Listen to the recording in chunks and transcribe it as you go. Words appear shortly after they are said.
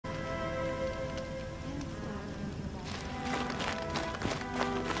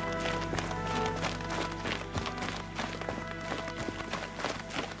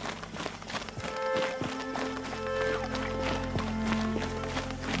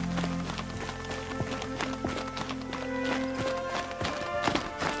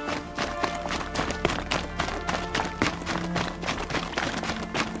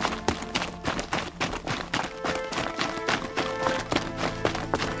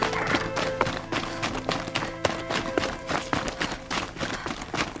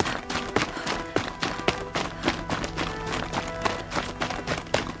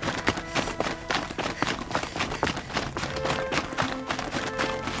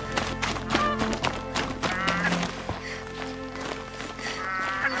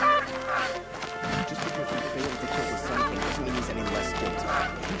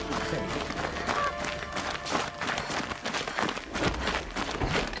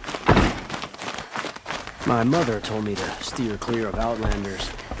My mother told me to steer clear of outlanders,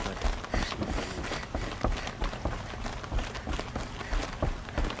 but...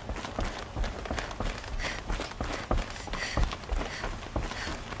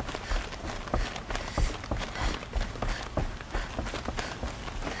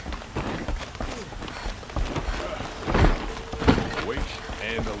 Wake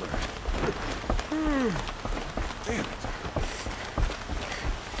and alert. Damn it.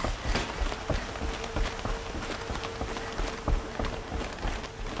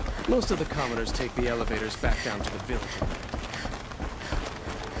 Most of the commoners take the elevators back down to the village.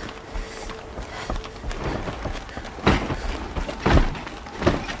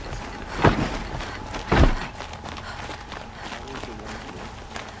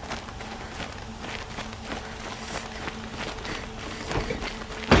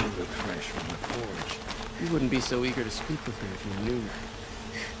 The crash from the forge. You wouldn't be so eager to speak with me if you knew.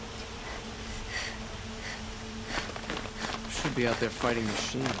 Should be out there fighting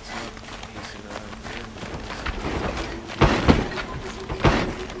machines.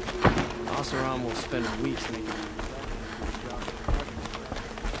 Oseram will spend weeks making.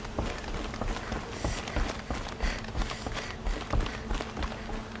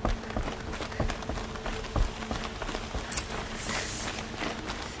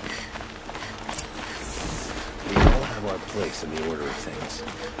 We all have our place in the order of things.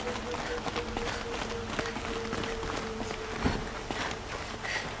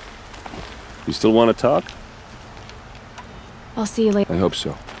 You still want to talk? I'll see you later. I hope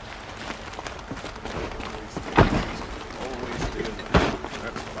so. Always doing that.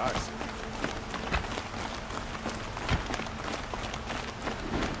 That's what I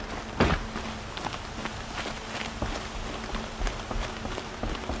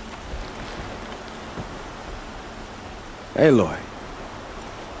say. Aloy,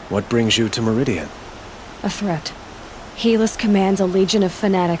 what brings you to Meridian? A threat. Helis commands a legion of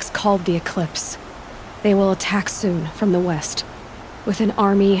fanatics called the Eclipse. They will attack soon from the west, with an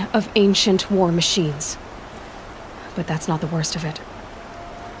army of ancient war machines. But that's not the worst of it.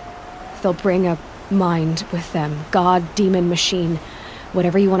 They'll bring a mind with them, god, demon, machine,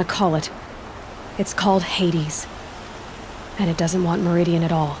 whatever you want to call it. It's called Hades. And it doesn't want Meridian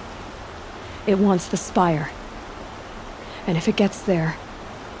at all. It wants the Spire. And if it gets there,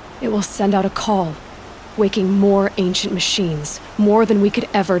 it will send out a call, waking more ancient machines, more than we could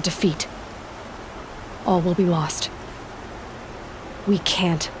ever defeat. All will be lost. We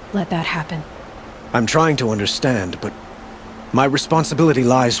can't let that happen. I'm trying to understand, but my responsibility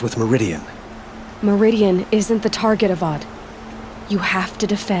lies with Meridian. Meridian isn't the target, Avad. You have to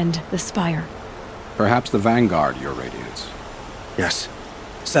defend the Spire. Perhaps the Vanguard, your Radiance. Yes.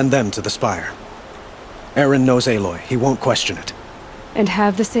 Send them to the Spire. Eren knows Aloy. He won't question it. And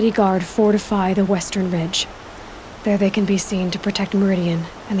have the city guard fortify the western ridge. There they can be seen to protect Meridian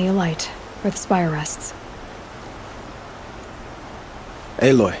and the Elite, where the Spire rests.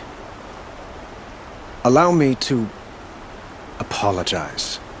 Aloy, allow me to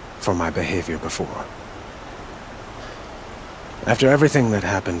apologize for my behavior before. After everything that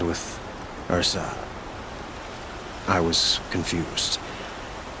happened with Ursa, I was confused.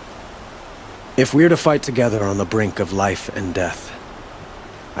 If we're to fight together on the brink of life and death,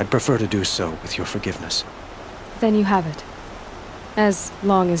 I'd prefer to do so with your forgiveness. Then you have it. As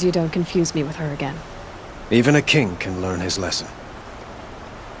long as you don't confuse me with her again. Even a king can learn his lesson.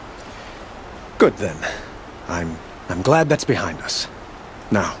 Good then. I'm glad that's behind us.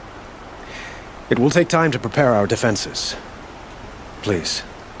 Now, it will take time to prepare our defenses. Please,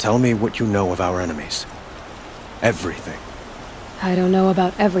 tell me what you know of our enemies. Everything. I don't know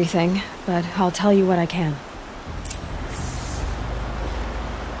about everything, but I'll tell you what I can.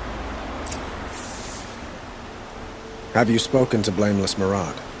 Have you spoken to Blameless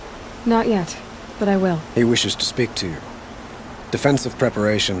Murad? Not yet, but I will. He wishes to speak to you. Defensive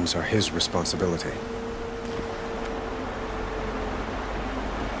preparations are his responsibility.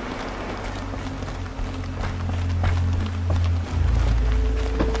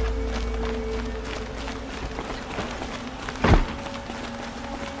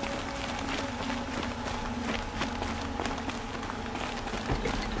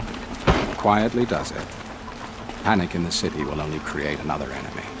 Quietly does it. Panic in the city will only create another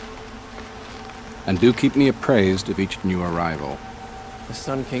enemy. And do keep me appraised of each new arrival. The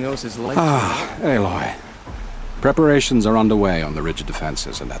Sun King owes his life. Ah, Aloy. Preparations are underway on the ridge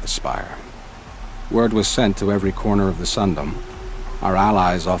defenses and at the Spire. Word was sent to every corner of the Sundom. Our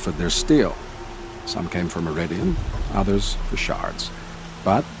allies offered their steel. Some came for Meridian, others for shards.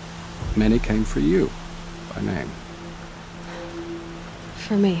 But many came for you, by name.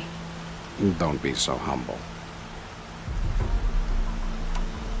 For me. Don't be so humble.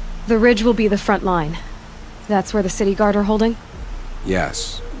 The ridge will be the front line. That's where the city guard are holding?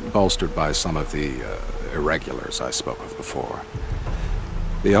 Yes, bolstered by some of the irregulars I spoke of before.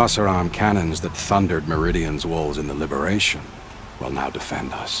 The Oseram cannons that thundered Meridian's walls in the Liberation will now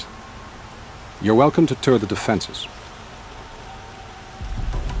defend us. You're welcome to tour the defenses.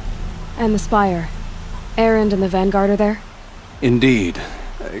 And the Spire. Erend and the Vanguard are there? Indeed.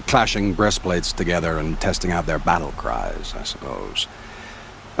 Clashing breastplates together and testing out their battle cries, I suppose.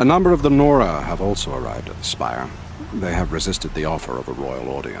 A number of the Nora have also arrived at the Spire. They have resisted the offer of a royal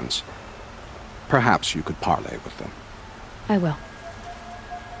audience. Perhaps you could parley with them. I will.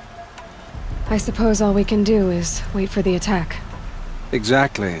 I suppose all we can do is wait for the attack.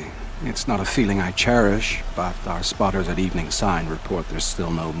 Exactly. It's not a feeling I cherish, but our spotters at Evening Sign report there's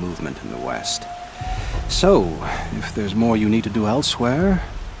still no movement in the west. So, if there's more you need to do elsewhere,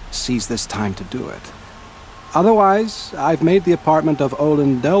 seize this time to do it. Otherwise, I've made the apartment of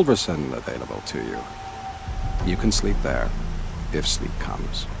Olin Delverson available to you. You can sleep there, if sleep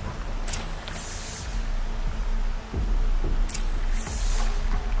comes.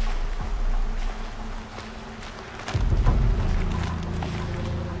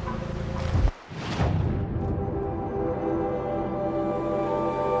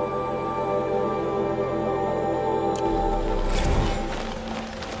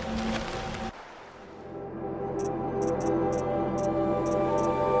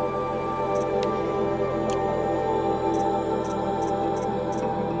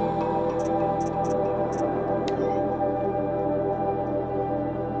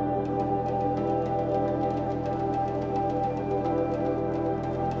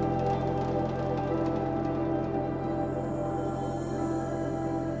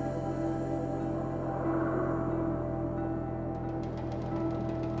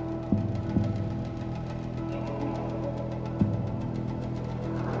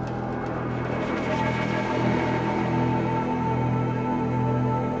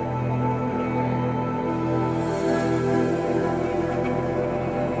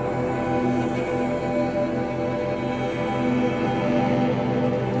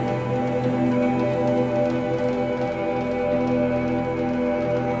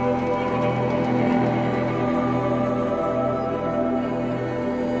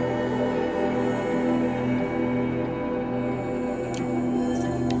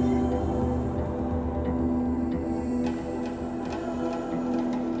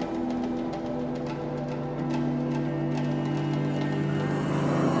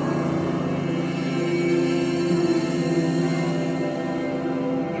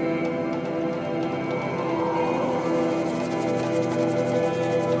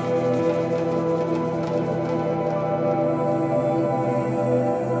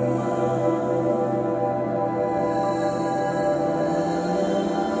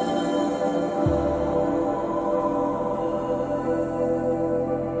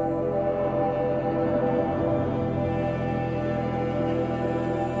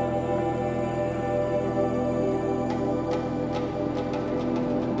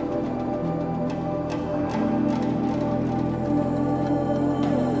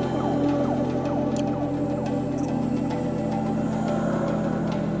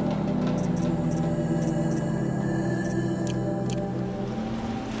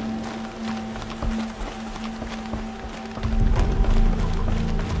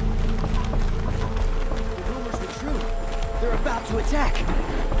 To attack.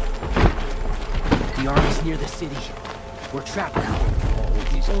 The army's near the city. We're trapped now.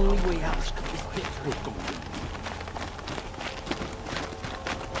 The only way out is this pit.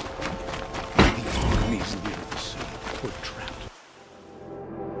 The army's near the city. We're trapped.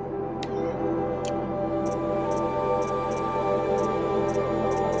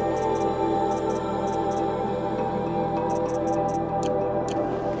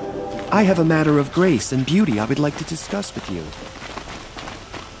 I have a matter of grace and beauty I would like to discuss with you.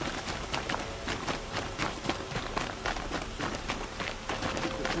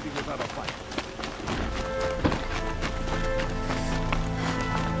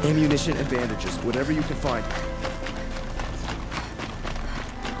 Ammunition and bandages, whatever you can find.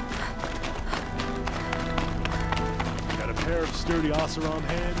 Got a pair of sturdy Oseram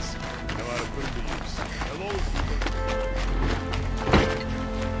hands? Know how to put them to use. Hello?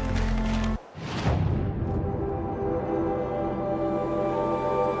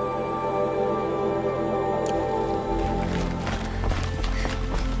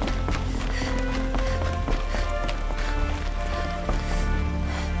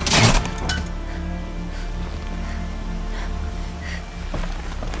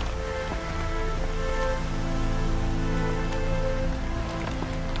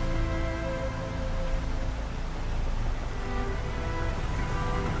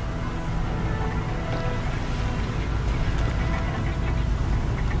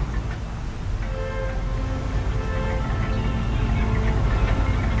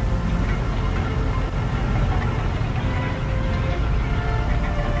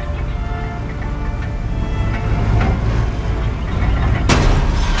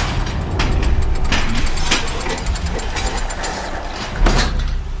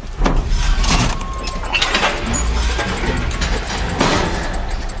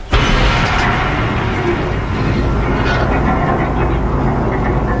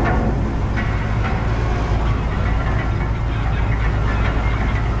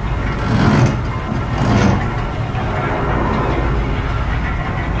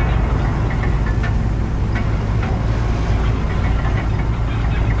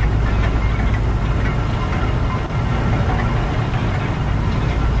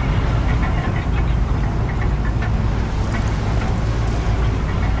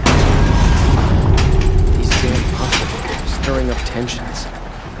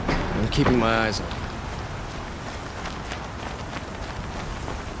 distractions. I'm keeping my eyes on.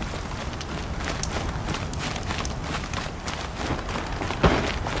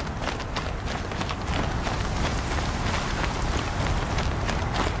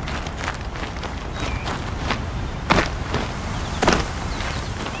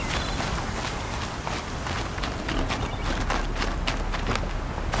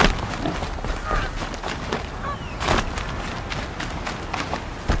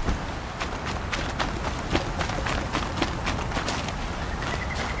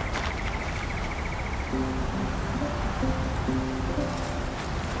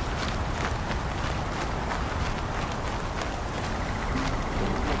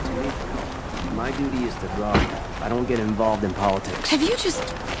 My duty is to guard. I don't get involved in politics. Have you just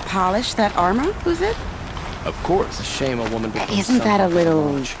polished that armor, Uthid? Of course. It's a shame a woman becomes Isn't that a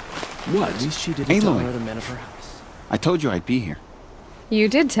little... What? At least she didn't honor the men of her house. I told you I'd be here. You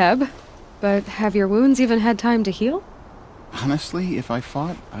did, Teb. But have your wounds even had time to heal? Honestly, if I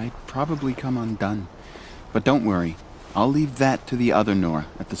fought, I'd probably come undone. But don't worry. I'll leave that to the other Nora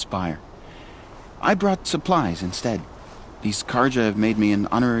at the Spire. I brought supplies instead. These Karja have made me an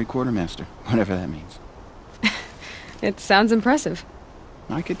honorary quartermaster, whatever that means. It sounds impressive.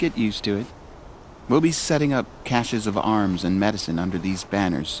 I could get used to it. We'll be setting up caches of arms and medicine under these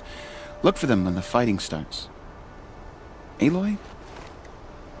banners. Look for them when the fighting starts. Aloy,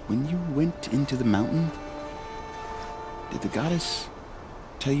 when you went into the mountain, did the goddess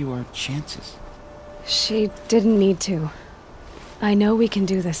tell you our chances? She didn't need to. I know we can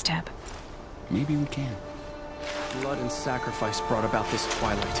do this, Teb. Maybe we can. Blood and sacrifice brought about this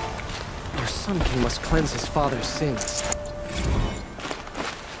twilight. Our Sun King must cleanse his father's sins.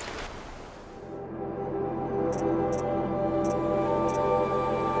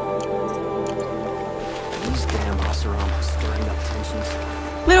 These damn Oseram stirring up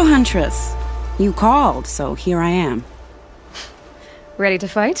tensions. Little Huntress, you called, so here I am. Ready to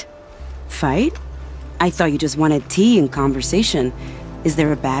fight? Fight? I thought you just wanted tea and conversation. Is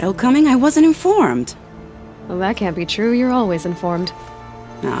there a battle coming? I wasn't informed. Well, that can't be true. You're always informed.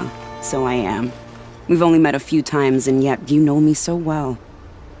 Ah, so I am. We've only met a few times, and yet you know me so well.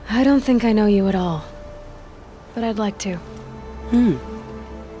 I don't think I know you at all. But I'd like to.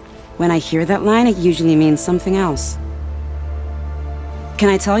 When I hear that line, it usually means something else. Can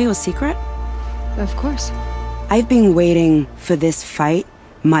I tell you a secret? Of course. I've been waiting for this fight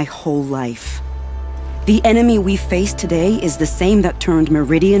my whole life. The enemy we face today is the same that turned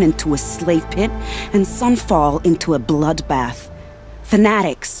Meridian into a slave pit and Sunfall into a bloodbath.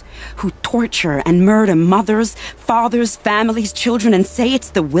 Fanatics who torture and murder mothers, fathers, families, children, and say it's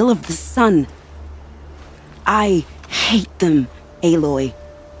the will of the sun. I hate them, Aloy.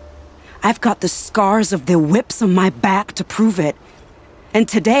 I've got the scars of their whips on my back to prove it. And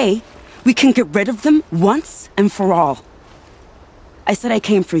today, we can get rid of them once and for all. I said I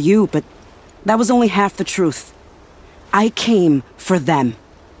came for you, but that was only half the truth. I came for them.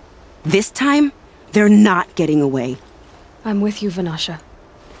 This time, they're not getting away. I'm with you, Vanasha.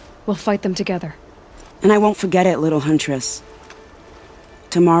 We'll fight them together. And I won't forget it, little Huntress.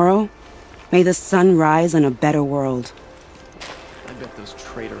 Tomorrow, may the sun rise in a better world. I bet those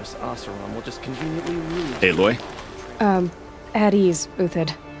traitorous Oseram will just conveniently lose. Aloy? At ease,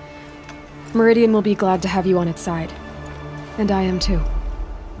 Uthid. Meridian will be glad to have you on its side. And I am too.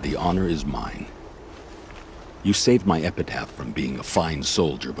 The honor is mine. You saved my epitaph from being a fine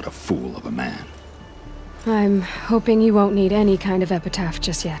soldier but a fool of a man. I'm hoping you won't need any kind of epitaph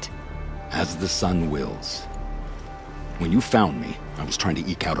just yet. As the sun wills. When you found me, I was trying to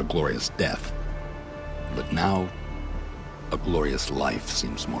eke out a glorious death. But now, a glorious life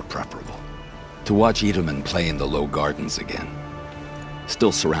seems more preferable. To watch Edelman play in the low gardens again.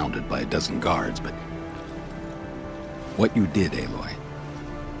 Still surrounded by a dozen guards, but... what you did, Aloy,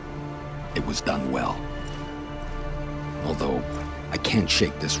 it was done well. Although, I can't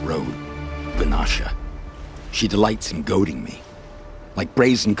shake this road. Vanasha. She delights in goading me. Like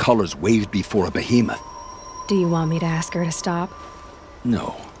brazen colors waved before a behemoth. Do you want me to ask her to stop?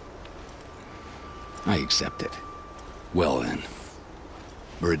 No. I accept it. Well then.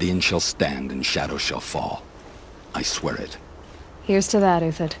 Meridian shall stand and shadow shall fall. I swear it. Here's to that,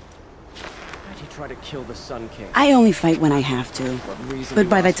 Uthid. Why'd you try to kill the Sun King? I only fight when I have to. What reason But do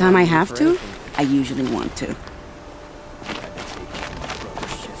by the time I Oseram have for to, anything? I usually want to.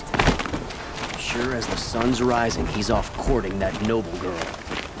 Sure as the sun's rising, he's off courting that noble girl.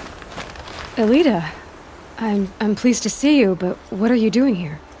 Elita, I'm pleased to see you, but what are you doing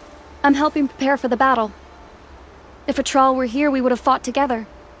here? I'm helping prepare for the battle. If Atral were here, we would have fought together.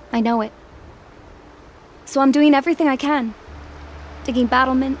 I know it. So I'm doing everything I can. digging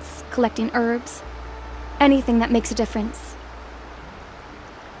battlements, collecting herbs. Anything that makes a difference.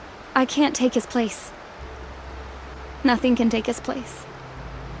 I can't take his place. Nothing can take his place.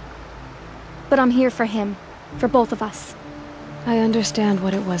 But I'm here for him, for both of us. I understand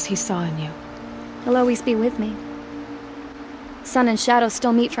what it was he saw in you. He'll always be with me. Sun and shadow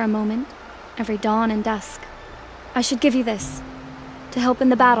still meet for a moment, every dawn and dusk. I should give you this, to help in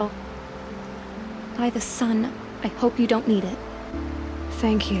the battle. By the sun, I hope you don't need it.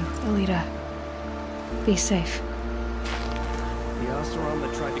 Thank you, Alita. Be safe.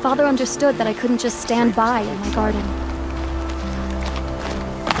 Father understood that I couldn't just stand by in my garden.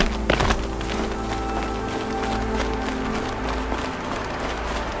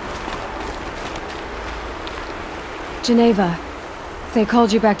 Geneva, they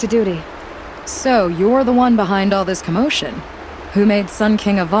called you back to duty. So, you're the one behind all this commotion? Who made Sun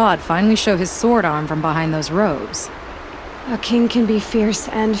King Avad finally show his sword arm from behind those robes? A king can be fierce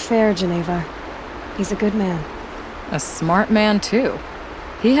and fair, Geneva. He's a good man. A smart man, too.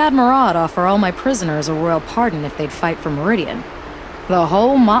 He had Murad offer all my prisoners a royal pardon if they'd fight for Meridian. The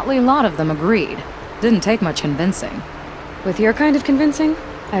whole motley lot of them agreed. Didn't take much convincing. With your kind of convincing,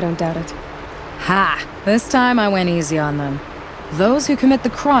 I don't doubt it. Ha! This time I went easy on them. Those who commit the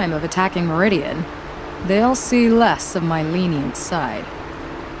crime of attacking Meridian, they'll see less of my lenient side.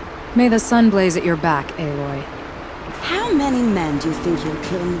 May the sun blaze at your back, Aloy. How many men do you think you'll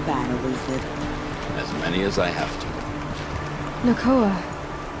kill in the battle, Ethan? As many as I have to. Nakoa,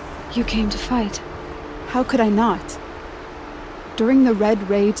 you came to fight. How could I not? During the Red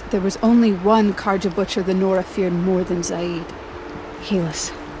Raids, there was only one Karja Butcher the Nora feared more than Zaid.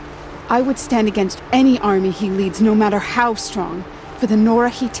 Helis. I would stand against any army he leads, no matter how strong. For the Nora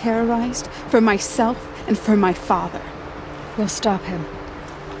he terrorized, for myself, and for my father. We'll stop him.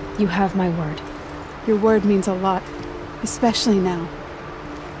 You have my word. Your word means a lot, especially now.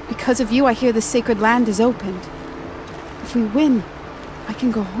 Because of you, I hear the sacred land is opened. If we win, I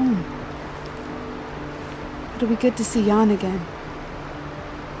can go home. It'll be good to see Jan again.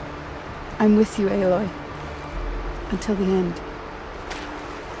 I'm with you, Aloy. Until the end.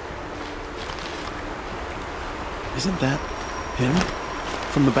 Isn't that him?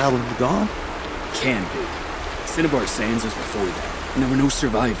 From the Battle of the Dawn? Can be. Cinnabar Sands was before that, and there were no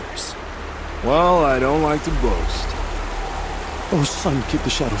survivors. Well, I don't like to boast. Oh, sun, keep the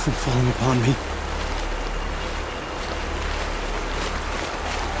shadow from falling upon me.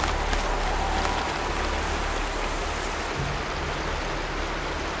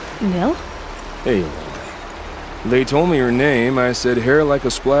 Nil? Aloy. They told me your name. I said hair like a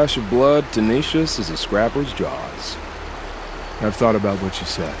splash of blood, tenacious as a scrapper's jaws. I've thought about what you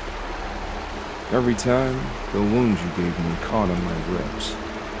said. Every time, the wound you gave me caught on my ribs.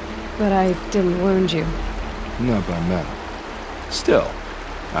 But I didn't wound you. Not by metal. Still,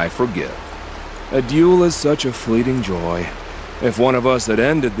 I forgive. A duel is such a fleeting joy. If one of us had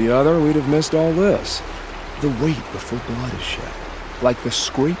ended the other, we'd have missed all this. The weight before blood is shed, like the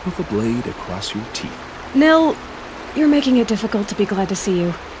scrape of a blade across your teeth. Nil, you're making it difficult to be glad to see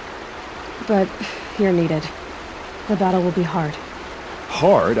you. But you're needed. The battle will be hard.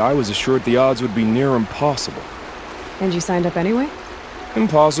 Hard? I was assured the odds would be near impossible. And you signed up anyway?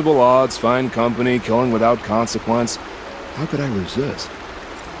 Impossible odds, fine company, killing without consequence. How could I resist?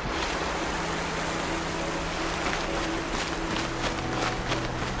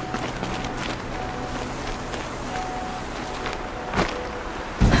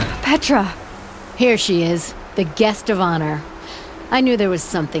 Petra! Here she is, the guest of honor. I knew there was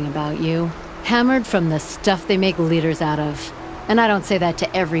something about you. Hammered from the stuff they make leaders out of. And I don't say that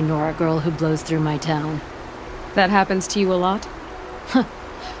to every Nora girl who blows through my town. That happens to you a lot?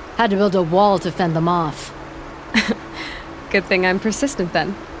 Had to build a wall to fend them off. Good thing I'm persistent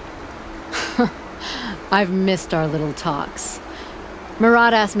then. I've missed our little talks.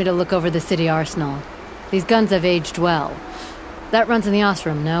 Murad asked me to look over the city arsenal. These guns have aged well. That runs in the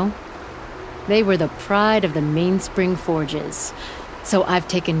Osram, no? They were the pride of the Mainspring Forges, so I've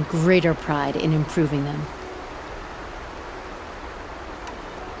taken greater pride in improving them.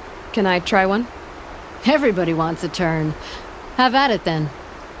 Can I try one? Everybody wants a turn. Have at it then.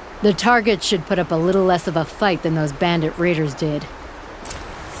 The targets should put up a little less of a fight than those bandit raiders did.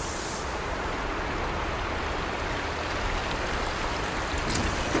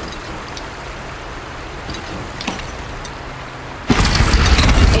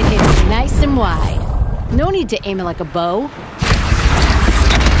 It hits nice and wide. No need to aim it like a bow.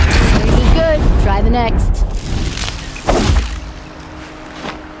 This is good. Try the next.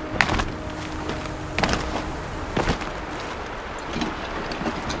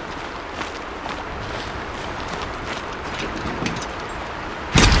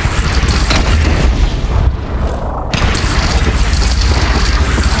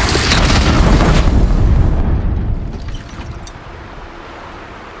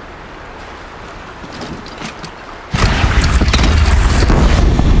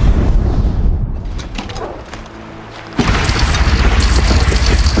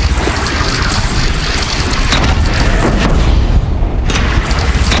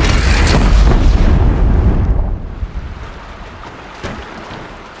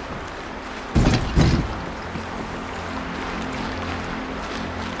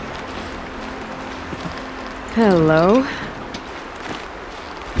 Hello.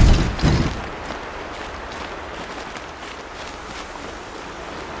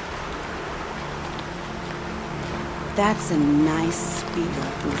 That's a nice speaker,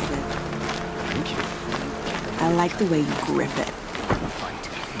 Buford. Thank you. I like the way you grip it.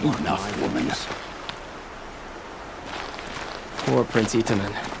 Enough, woman. Poor Prince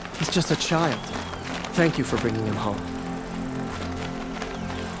Itaman. He's just a child. Thank you for bringing him home.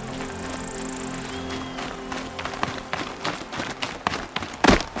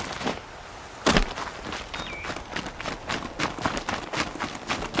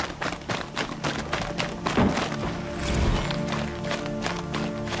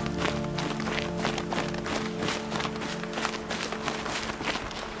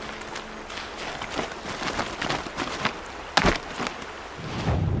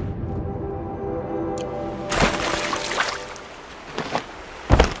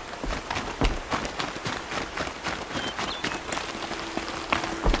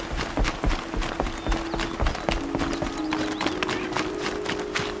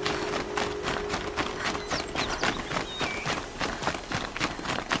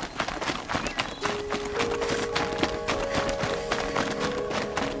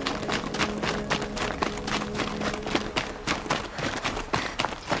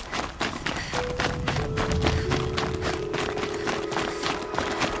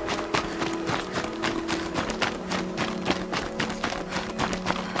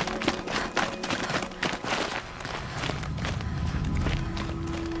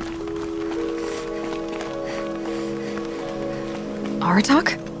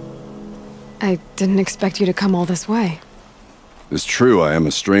 Aratak? I didn't expect you to come all this way. It's true I am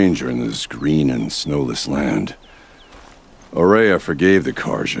a stranger in this green and snowless land. Aurea forgave the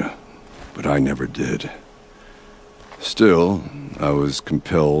Karja, but I never did. Still, I was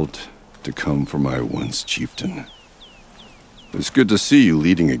compelled to come for my once chieftain. It's good to see you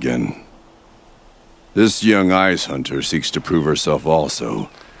leading again. This young ice hunter seeks to prove herself also.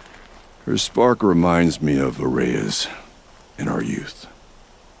 Her spark reminds me of Aurea's in our youth.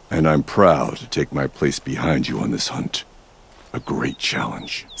 And I'm proud to take my place behind you on this hunt. A great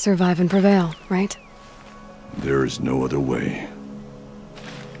challenge. Survive and prevail, right? There is no other way.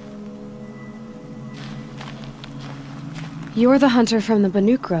 You're the hunter from the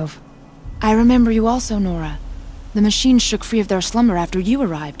Banuk Grove. I remember you also, Nora. The machines shook free of their slumber after you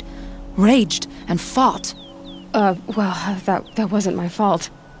arrived. Raged and fought. Well, that wasn't my fault.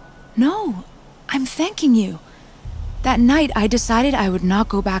 No, I'm thanking you. That night, I decided I would not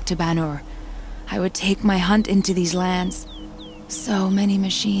go back to Banur. I would take my hunt into these lands. So many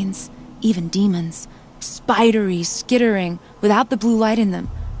machines, even demons. Spidery, skittering, without the blue light in them.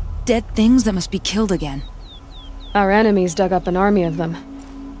 Dead things that must be killed again. Our enemies dug up an army of them.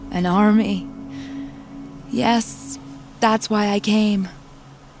 An army? Yes, that's why I came.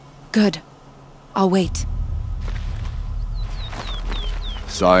 Good. I'll wait.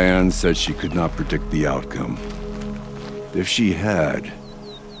 Cyan said she could not predict the outcome. If she had,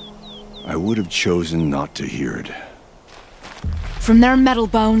 I would have chosen not to hear it. From their metal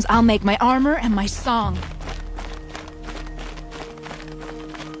bones, I'll make my armor and my song.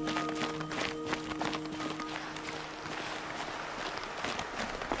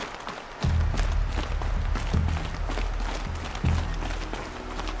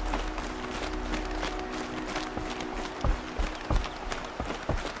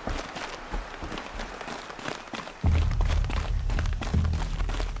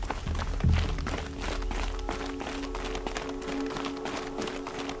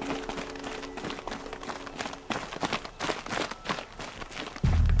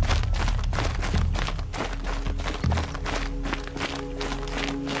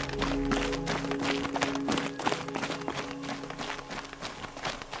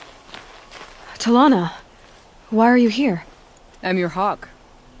 Talana, why are you here? I'm your hawk.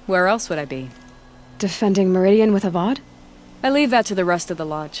 Where else would I be? Defending Meridian with Avad? I leave that to the rest of the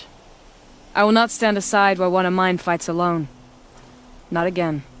lodge. I will not stand aside while one of mine fights alone. Not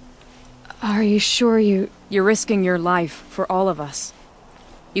again. Are you sure you... You're risking your life for all of us.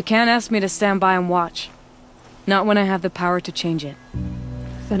 You can't ask me to stand by and watch. Not when I have the power to change it.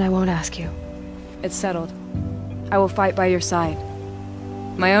 Then I won't ask you. It's settled. I will fight by your side.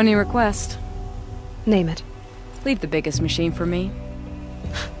 My only request... Name it. Leave the biggest machine for me.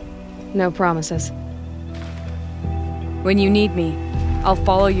 No promises. When you need me, I'll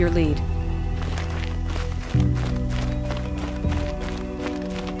follow your lead.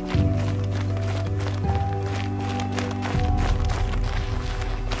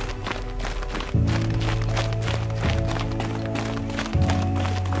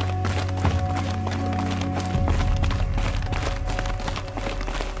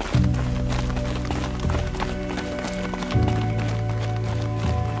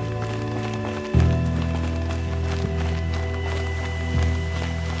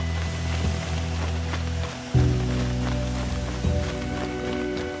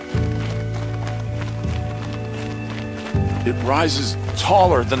 It rises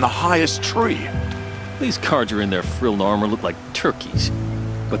taller than the highest tree. These Carja in their frilled armor look like turkeys.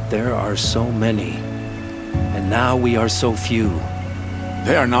 But there are so many. And now we are so few.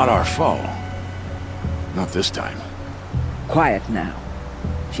 They are not our foe. Not this time. Quiet now.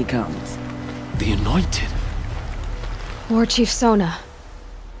 She comes. The Anointed. War Chief Sona.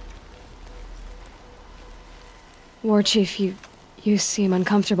 War Chief, you seem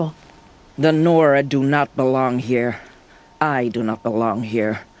uncomfortable. The Nora do not belong here. I do not belong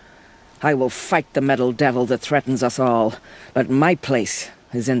here. I will fight the metal devil that threatens us all, but my place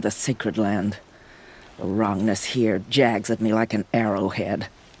is in the sacred land. The wrongness here jags at me like an arrowhead.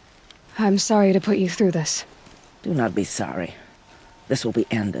 I'm sorry to put you through this. Do not be sorry. This will be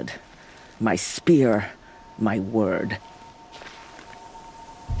ended. My spear, my word.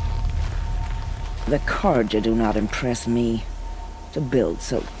 The Carja do not impress me. To build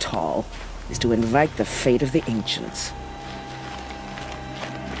so tall is to invite the fate of the ancients.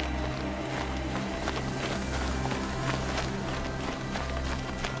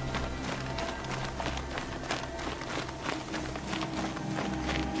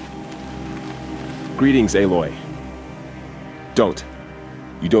 Greetings, Aloy. Don't.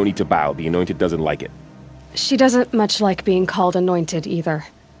 You don't need to bow. The Anointed doesn't like it. She doesn't much like being called Anointed, either.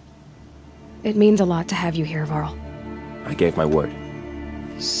 It means a lot to have you here, Varl. I gave my word.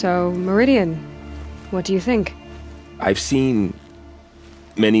 So, Meridian, what do you think? I've seen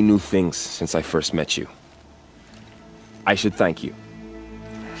many new things since I first met you. I should thank you.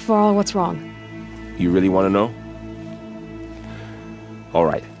 Varl, what's wrong? You really want to know? All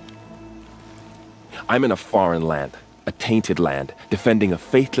right. I'm in a foreign land, a tainted land, defending a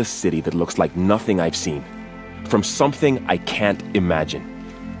faithless city that looks like nothing I've seen. From something I can't imagine.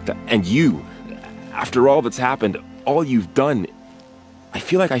 And you, after all that's happened, all you've done, I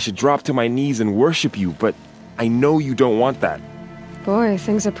feel like I should drop to my knees and worship you, but I know you don't want that. Boy,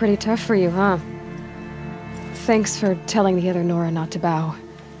 things are pretty tough for you, huh? Thanks for telling the other Nora not to bow.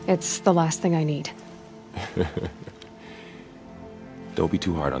 It's the last thing I need. Don't be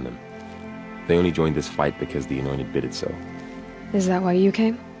too hard on them. They only joined this fight because the Anointed bid it so. Is that why you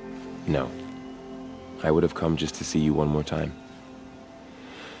came? No. I would have come just to see you one more time.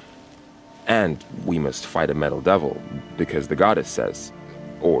 And we must fight a metal devil, because the goddess says.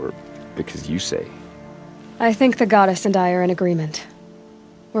 Or because you say. I think the goddess and I are in agreement.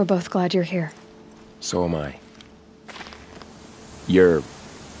 We're both glad you're here. So am I. Your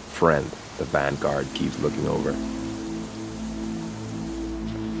friend, the Vanguard, keeps looking over.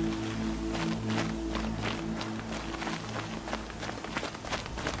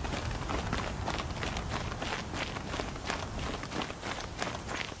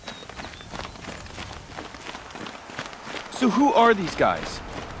 So who are these guys?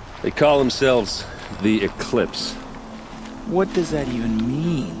 They call themselves the Eclipse. What does that even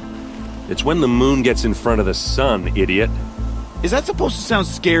mean? It's when the moon gets in front of the sun, idiot. Is that supposed to sound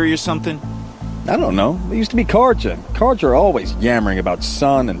scary or something? I don't know. They used to be Carja. Carja are always yammering about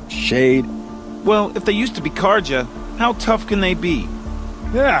sun and shade. Well, if they used to be Carja, how tough can they be?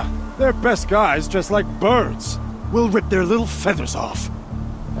 Yeah, they're best guys dressed like birds. We'll rip their little feathers off.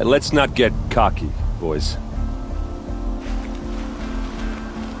 And let's not get cocky, boys.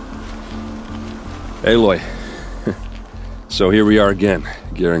 Aloy. So here we are again,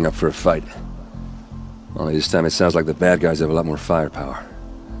 gearing up for a fight. Only this time it sounds like the bad guys have a lot more firepower.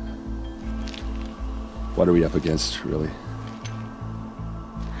 What are we up against, really?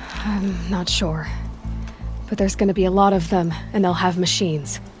 I'm not sure. But there's gonna be a lot of them, and they'll have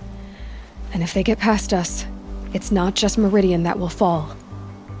machines. And if they get past us, it's not just Meridian that will fall.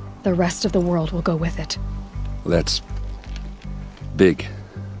 The rest of the world will go with it. That's big.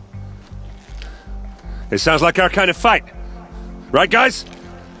 It sounds like our kind of fight. Right, guys?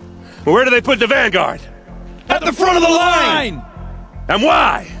 Well, where do they put the Vanguard? At the front of the line! And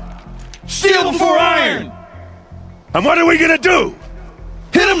why? Steel before iron! And what are we gonna do?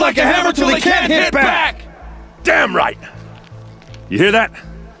 Hit them like a hammer till they can't hit back! Damn right! You hear that?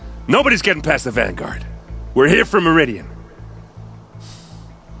 Nobody's getting past the Vanguard. We're here for Meridian.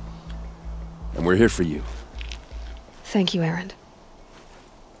 And we're here for you. Thank you, Erend.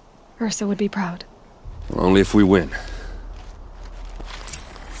 Ursa would be proud. Only if we win.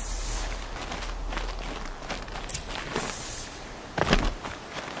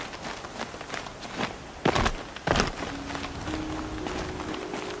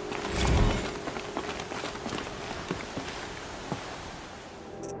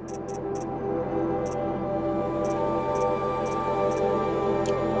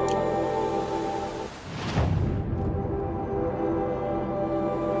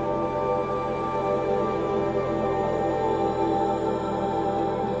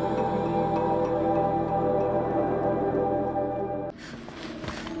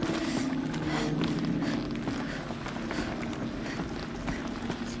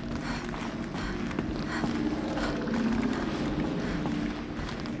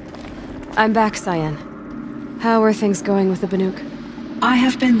 I'm back, Cyan. How are things going with the Banuk? I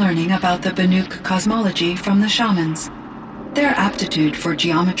have been learning about the Banuk cosmology from the shamans. Their aptitude for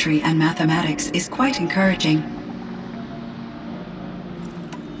geometry and mathematics is quite encouraging.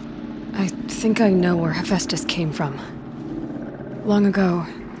 I think I know where Hephaestus came from. Long ago,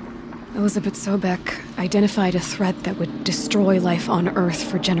 Elizabeth Sobek identified a threat that would destroy life on Earth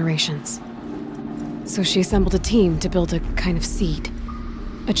for generations. So she assembled a team to build a kind of seed.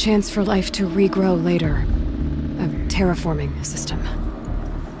 A chance for life to regrow later. A terraforming system.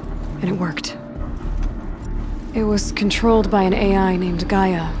 And it worked. It was controlled by an AI named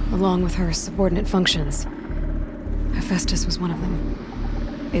Gaia, along with her subordinate functions. Hephaestus was one of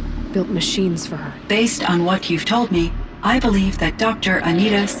them. It built machines for her. Based on what you've told me, I believe that Dr.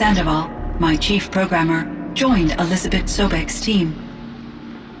 Anita Sandoval, my chief programmer, joined Elizabeth Sobek's team.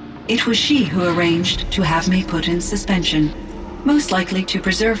 It was she who arranged to have me put in suspension, most likely to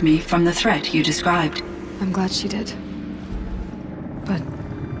preserve me from the threat you described. I'm glad she did. But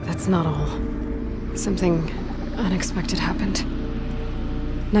that's not all. Something unexpected happened.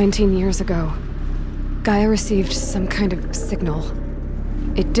 19 years ago, Gaia received some kind of signal.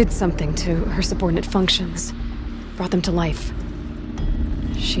 It did something to her subordinate functions, brought them to life.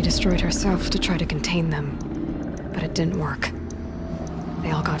 She destroyed herself to try to contain them, but it didn't work.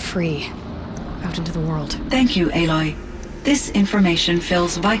 They all got free, out into the world. Thank you, Aloy. This information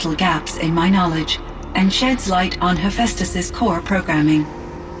fills vital gaps in my knowledge and sheds light on Hephaestus's core programming.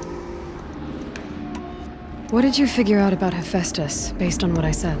 What did you figure out about Hephaestus, based on what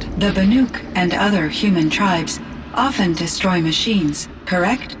I said? The Banuk and other human tribes often destroy machines,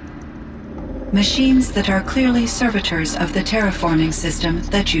 correct? Machines that are clearly servitors of the terraforming system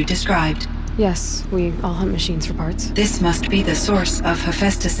that you described. Yes, we all hunt machines for parts. This must be the source of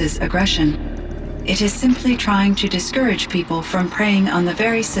Hephaestus's aggression. It is simply trying to discourage people from preying on the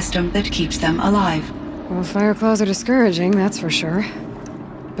very system that keeps them alive. Well, fire claws are discouraging, that's for sure.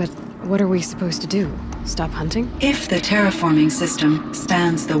 But what are we supposed to do? Stop hunting? If the terraforming system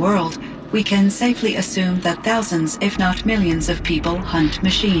spans the world, we can safely assume that thousands, if not millions of people hunt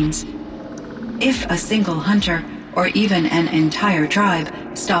machines. If a single hunter, or even an entire tribe,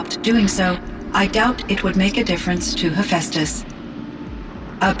 stopped doing so, I doubt it would make a difference to Hephaestus.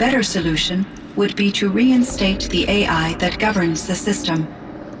 A better solution would be to reinstate the AI that governs the system,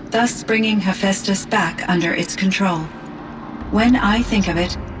 thus bringing Hephaestus back under its control. When I think of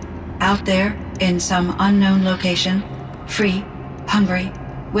it, out there, in some unknown location, free, hungry,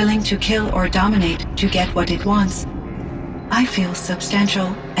 willing to kill or dominate to get what it wants, I feel substantial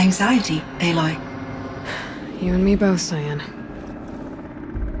anxiety, Aloy. You and me both, Cyan.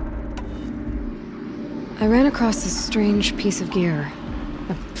 I ran across this strange piece of gear.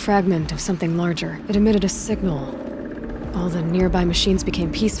 A fragment of something larger. It emitted a signal. All the nearby machines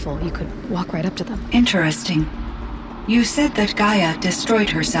became peaceful. You could walk right up to them. Interesting. You said that Gaia destroyed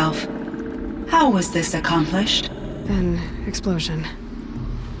herself. How was this accomplished? An explosion.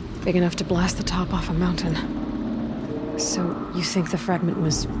 Big enough to blast the top off a mountain. So, you think the fragment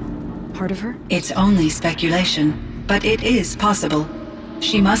was part of her? It's only speculation, but it is possible.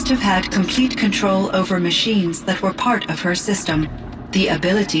 She must have had complete control over machines that were part of her system. The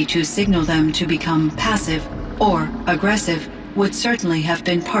ability to signal them to become passive or aggressive would certainly have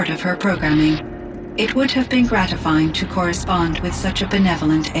been part of her programming. It would have been gratifying to correspond with such a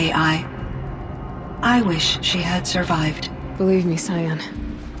benevolent AI. I wish she had survived. Believe me, Cyan.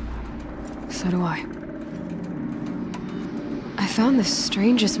 So do I. I found the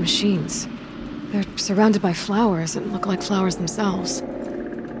strangest machines. They're surrounded by flowers and look like flowers themselves.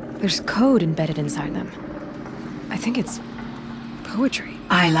 There's code embedded inside them. I think it's poetry.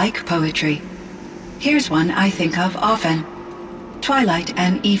 I like poetry. Here's one I think of often. Twilight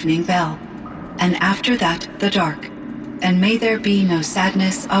and evening bell, and after that the dark, and may there be no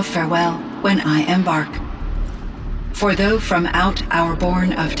sadness of farewell when I embark. For though from out our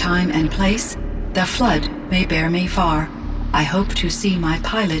bourne of time and place, the flood may bear me far, I hope to see my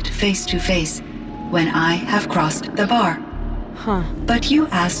pilot face to face when I have crossed the bar. Huh. But you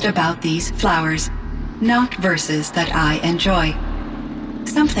asked about these flowers, not verses that I enjoy.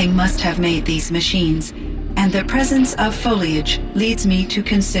 Something must have made these machines, and the presence of foliage leads me to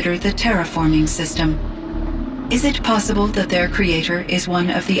consider the terraforming system. Is it possible that their creator is one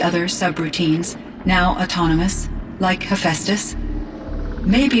of the other subroutines, now autonomous, like Hephaestus?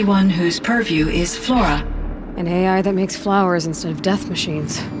 Maybe one whose purview is flora. An AI that makes flowers instead of death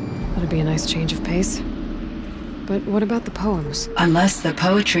machines. That'd be a nice change of pace. But what about the poems? Unless the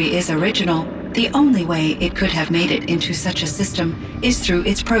poetry is original, the only way it could have made it into such a system is through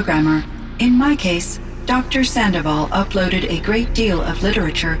its programmer, in my case, Dr. Sandoval uploaded a great deal of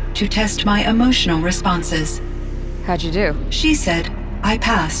literature to test my emotional responses. How'd you do? She said I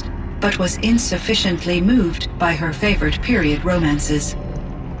passed, but was insufficiently moved by her favorite period romances.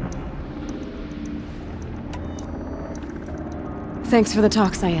 Thanks for the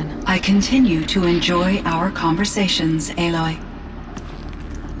talk, Cyan. I continue to enjoy our conversations, Aloy.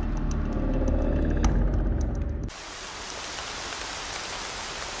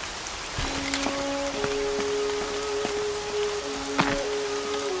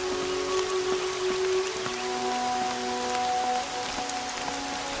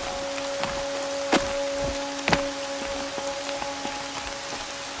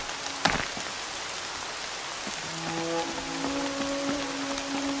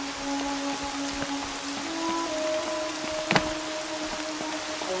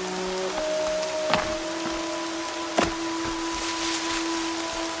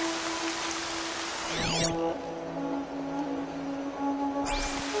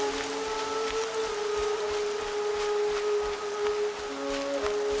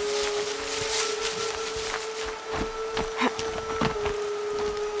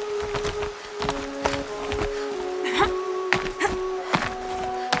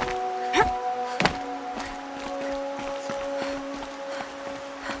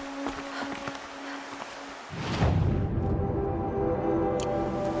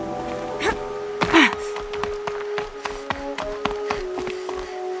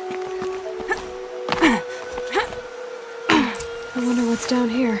 I wonder what's down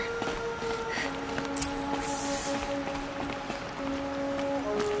here.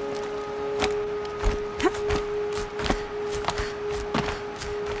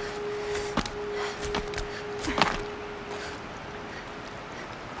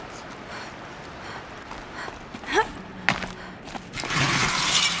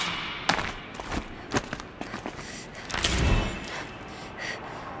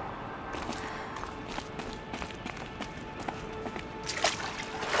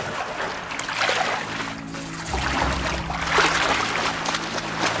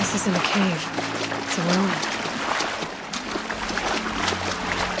 This isn't a cave. It's a ruin.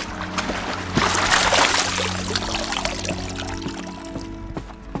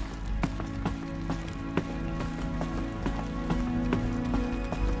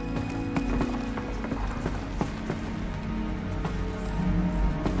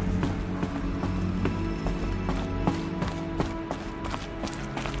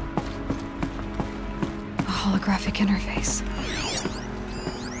 A holographic interface.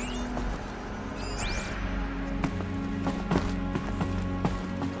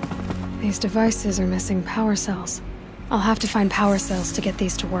 These devices are missing power cells. I'll have to find power cells to get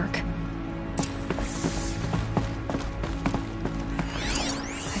these to work. I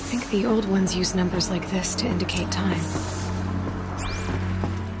think the old ones use numbers like this to indicate time.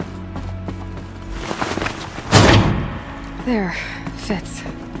 There, fits.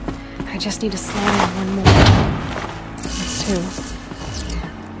 I just need to slide in one more. That's two.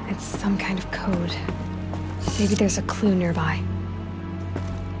 It's some kind of code. Maybe there's a clue nearby.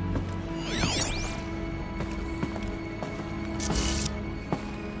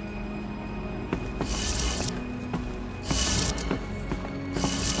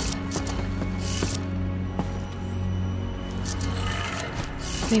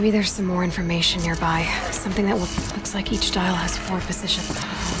 Maybe there's some more information nearby. Something that looks like each dial has 4 positions.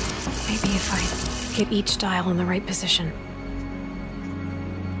 Maybe if I get each dial in the right position.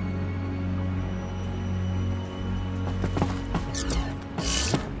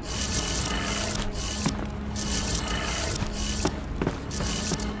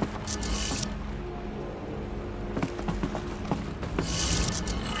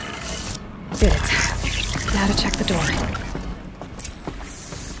 Did it. Now to check the door.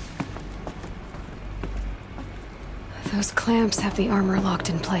 Those clamps have the armor locked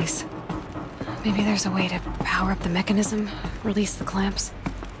in place. Maybe there's a way to power up the mechanism, release the clamps.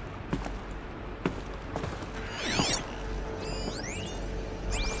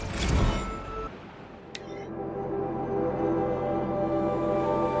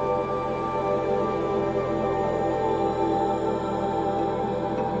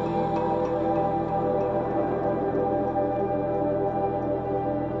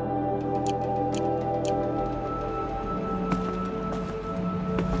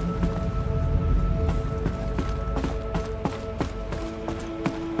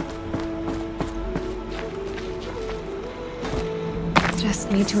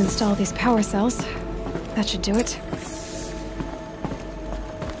 Just need to install these power cells. That should do it.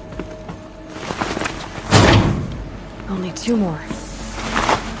 Only 2 more.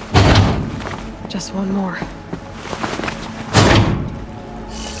 Just Just one more.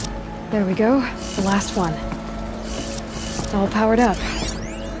 There we go. The last one. All powered up.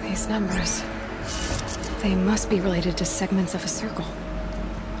 These numbers... they must be related to segments of a circle.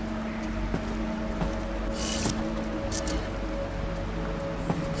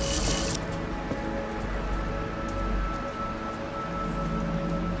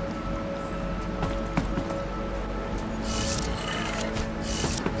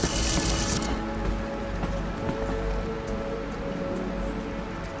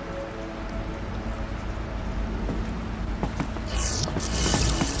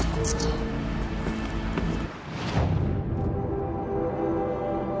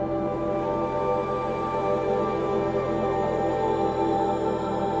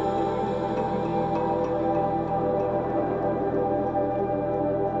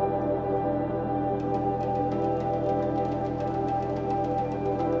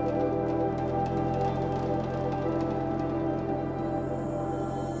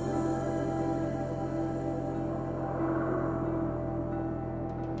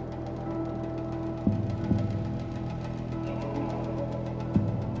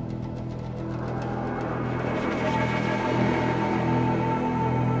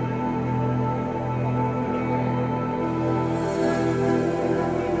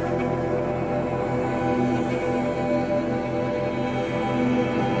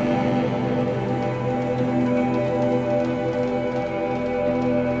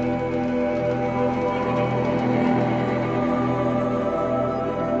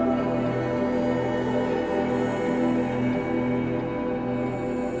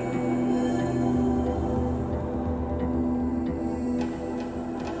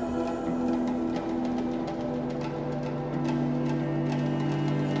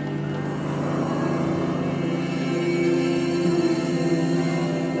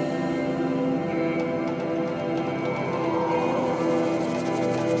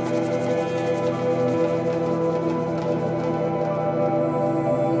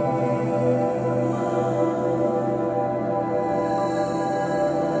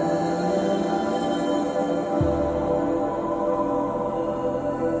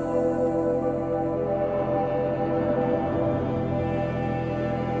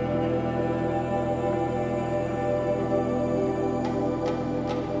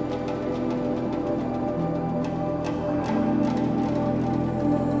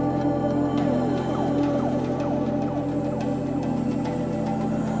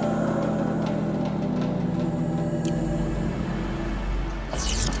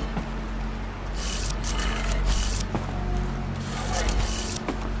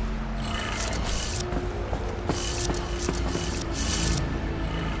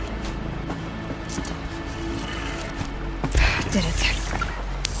 Did it.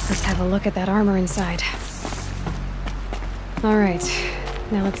 Let's have a look at that armor inside. Alright,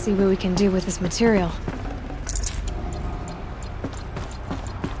 now let's see what we can do with this material.